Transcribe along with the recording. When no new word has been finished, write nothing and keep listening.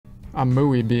a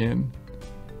MUI being.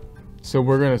 So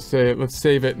we're gonna say, let's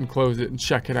save it and close it and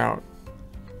check it out.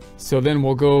 So then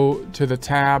we'll go to the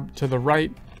tab to the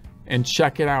right and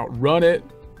check it out, run it.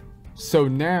 So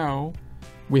now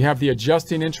we have the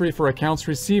adjusting entry for accounts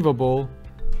receivable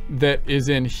that is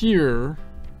in here.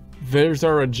 There's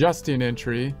our adjusting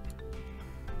entry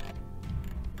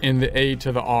in the A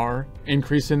to the R,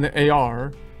 increase in the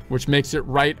AR, which makes it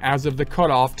right as of the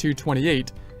cutoff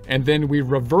 2/28. And then we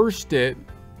reversed it.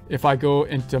 If I go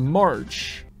into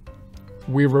March,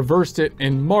 we reversed it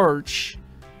in March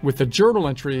with the journal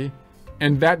entry,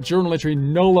 and that journal entry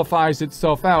nullifies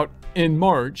itself out in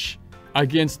March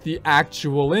against the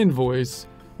actual invoice,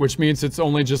 which means it's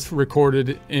only just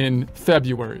recorded in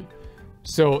February.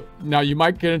 So now you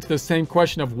might get into the same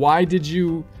question of why did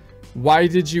you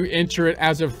enter it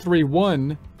as of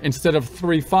 3/1 instead of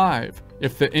 3/5?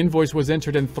 If the invoice was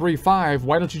entered in 3/5,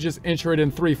 why don't you just enter it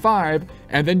in 3/5,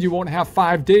 and then you won't have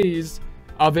 5 days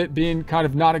of it being kind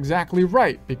of not exactly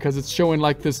right because it's showing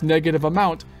like this negative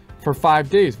amount for 5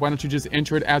 days. Why don't you just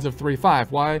enter it as of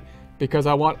 3/5? Why? Because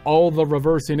I want all the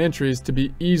reversing entries to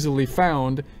be easily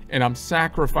found, and I'm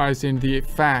sacrificing the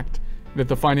fact that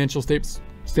the financial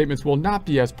statements will not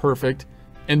be as perfect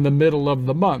in the middle of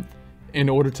the month in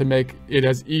order to make it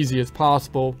as easy as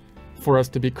possible for us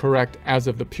to be correct as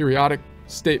of the periodic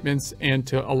statements and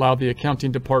to allow the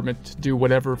accounting department to do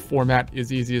whatever format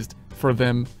is easiest for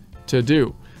them to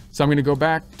do. So I'm going to go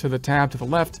back to the tab to the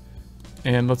left,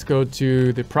 and let's go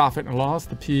to the profit and loss,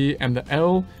 the P and the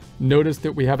L. Notice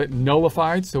that we have it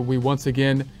nullified. So we once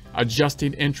again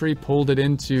adjusting entry, pulled it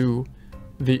into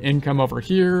the income over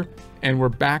here, and we're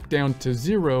back down to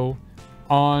 0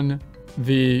 on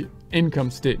the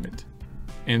income statement.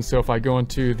 And so if I go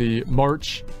into the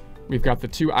March, we've got the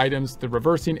 2 items, the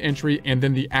reversing entry and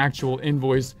then the actual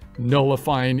invoice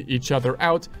nullifying each other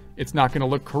out. It's not going to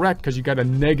look correct because you got a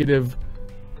negative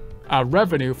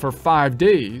revenue for 5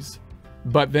 days.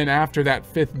 But then after that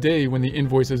 5th day, when the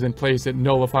invoice is in place, it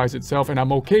nullifies itself. And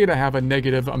I'm okay to have a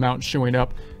negative amount showing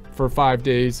up for 5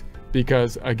 days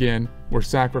because, again, we're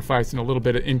sacrificing a little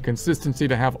bit of inconsistency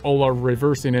to have all our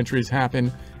reversing entries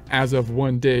happen as of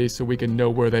 1 day so we can know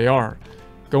where they are.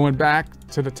 Going back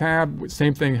to the tab,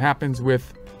 same thing happens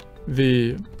with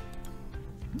the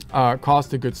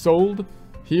cost of goods sold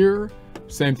here.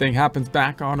 Same thing happens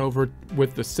back on over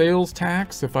with the sales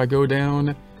tax. If I go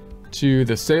down to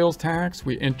the sales tax,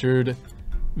 we entered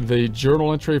the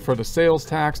journal entry for the sales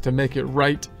tax to make it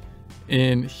right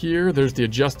in here. There's the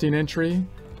adjusting entry,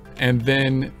 and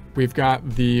then we've got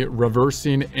the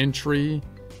reversing entry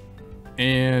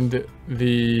and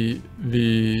the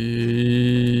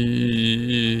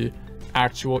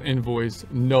actual invoice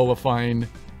nullifying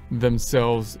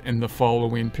themselves in the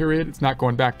following period. It's not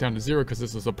going back down to 0 because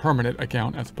this is a permanent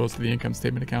account as opposed to the income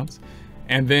statement accounts.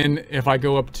 And then if I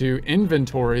go up to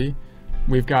inventory,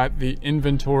 we've got the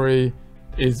inventory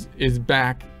is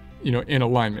back, in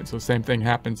alignment. So same thing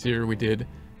happens here. We did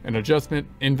an adjustment,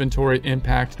 inventory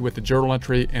impacted with the journal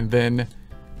entry, and then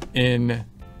in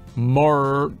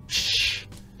March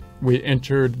we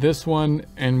entered this one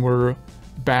and we're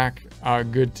back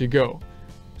good to go.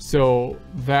 So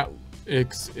that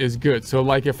is good. So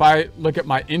like if I look at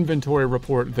my inventory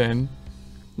report, then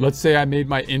let's say I made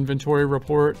my inventory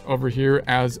report over here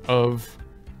as of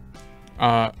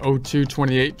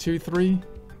 02/28/23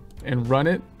 and run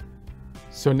it.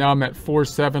 So now I'm at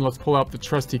 47. Let's pull out the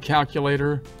trusty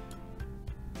calculator.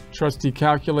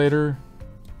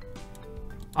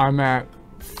 I'm at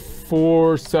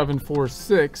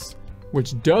 4746,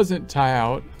 which doesn't tie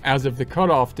out as of the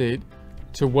cutoff date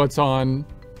to what's on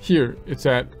here. It's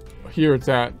at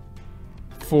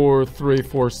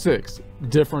 4346,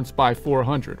 difference by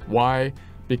 400. Why?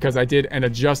 Because I did an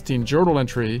adjusting journal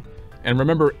entry. And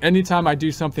remember, anytime I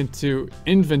do something to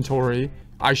inventory,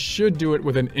 I should do it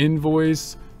with an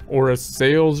invoice or a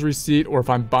sales receipt, or if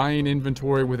I'm buying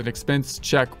inventory with an expense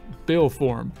check bill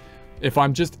form. If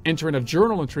I'm just entering a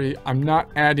journal entry, I'm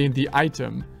not adding the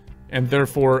item, and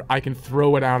therefore I can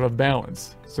throw it out of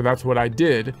balance. So that's what I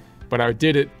did, but I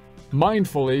did it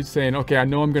mindfully, saying, okay, I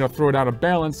know I'm going to throw it out of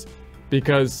balance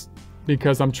because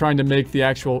I'm trying to make the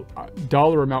actual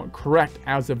dollar amount correct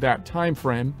as of that time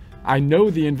frame. I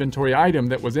know the inventory item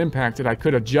that was impacted. I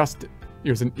could adjust it. It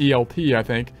was an ELP, I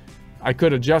think. I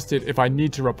could adjust it if I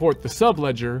need to report the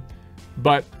subledger,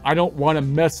 but I don't want to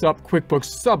mess up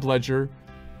QuickBooks subledger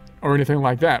or anything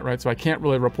like that, right? So I can't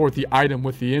really report the item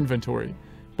with the inventory.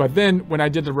 But then when I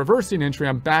did the reversing entry,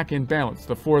 I'm back in balance.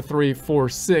 The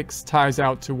 4346 ties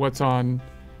out to what's on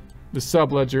the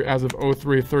subledger as of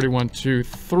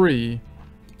 03/31/23.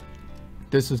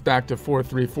 This is back to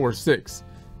 4346.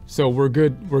 So we're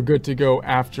good to go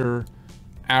after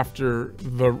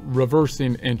the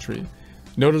reversing entry.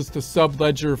 Notice the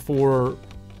subledger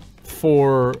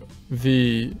for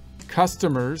the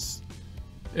customers.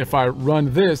 If I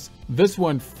run this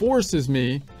one forces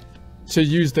me to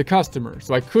use the customer.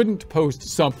 So I couldn't post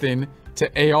something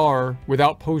to AR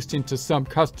without posting to some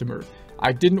customer.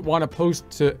 I didn't want to post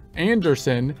to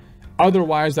Anderson,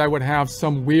 otherwise I would have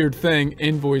some weird thing,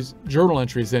 invoice journal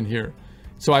entries in here.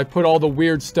 So I put all the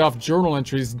weird stuff, journal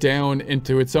entries, down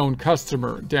into its own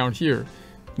customer down here.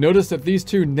 Notice that these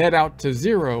two net out to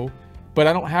 0, but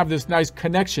I don't have this nice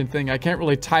connection thing. I can't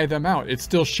really tie them out. It's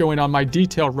still showing on my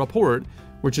detailed report,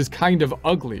 which is kind of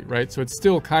ugly, right? So it's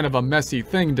still kind of a messy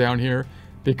thing down here,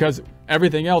 because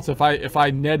everything else, if I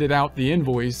netted out the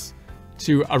invoice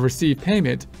to a received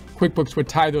payment, QuickBooks would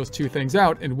tie those two things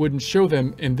out and wouldn't show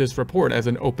them in this report as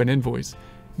an open invoice.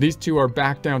 These two are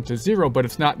back down to 0, but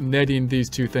it's not netting these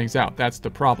two things out. That's the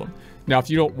problem. Now, if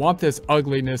you don't want this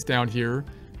ugliness down here,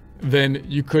 then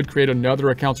you could create another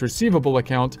accounts receivable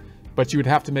account, but you would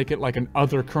have to make it like an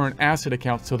other current asset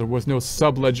account so there was no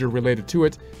subledger related to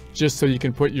it, just so you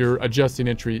can put your adjusting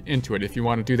entry into it. If you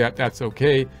want to do that, that's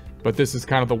okay. But this is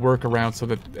kind of the workaround so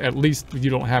that at least you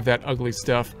don't have that ugly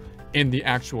stuff in the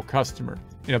actual customer.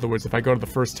 In other words, if I go to the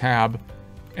first tab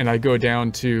and I go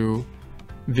down to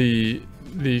the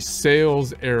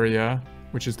sales area,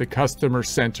 which is the customer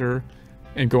center,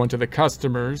 and go into the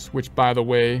customers, which, by the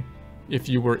way, if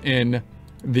you were in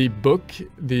the book,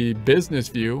 the business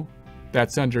view,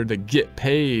 that's under the get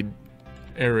paid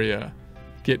area,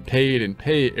 get paid and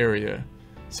pay area.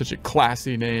 Such a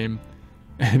classy name.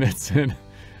 And it's in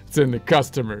the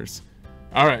customers.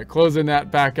 All right, closing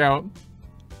that back out.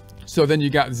 So then you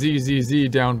got ZZZ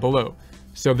down below.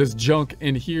 So this junk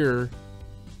in here,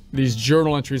 these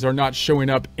journal entries are not showing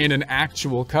up in an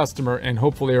actual customer, and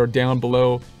hopefully are down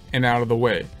below and out of the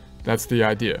way. That's the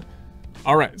idea.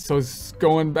 All right, so it's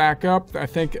going back up. I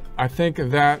think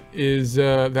that is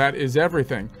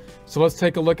everything. So let's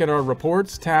take a look at our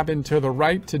reports. Tab into the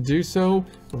right to do so.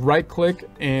 Right click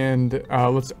and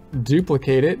let's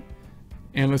duplicate it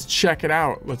and let's check it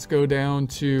out. Let's go down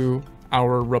to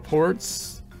our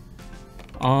reports.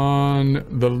 On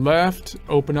the left,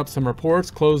 open up some reports,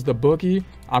 close the bookie.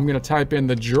 I'm gonna type in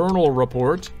the journal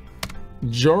report,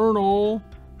 journal,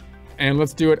 and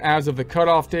let's do it as of the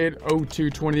cutoff date,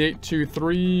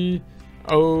 02/28/23,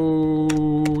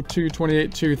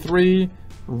 02/28/23,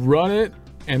 run it,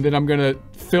 and then I'm gonna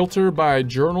filter by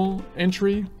journal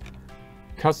entry,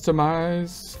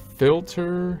 customize,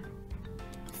 filter,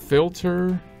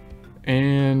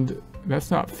 and that's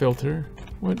not filter,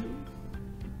 what?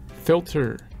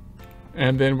 Filter,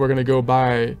 and then we're going to go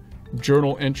by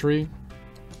journal entry,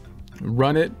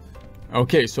 run it.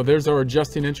 Okay, so there's our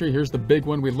adjusting entry. Here's the big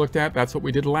one we looked at. That's what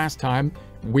we did last time.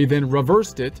 We then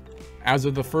reversed it as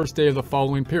of the first day of the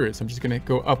following period. So I'm just going to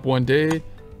go up one day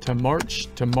to March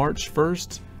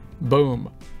 1st. Boom,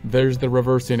 there's the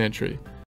reversing entry.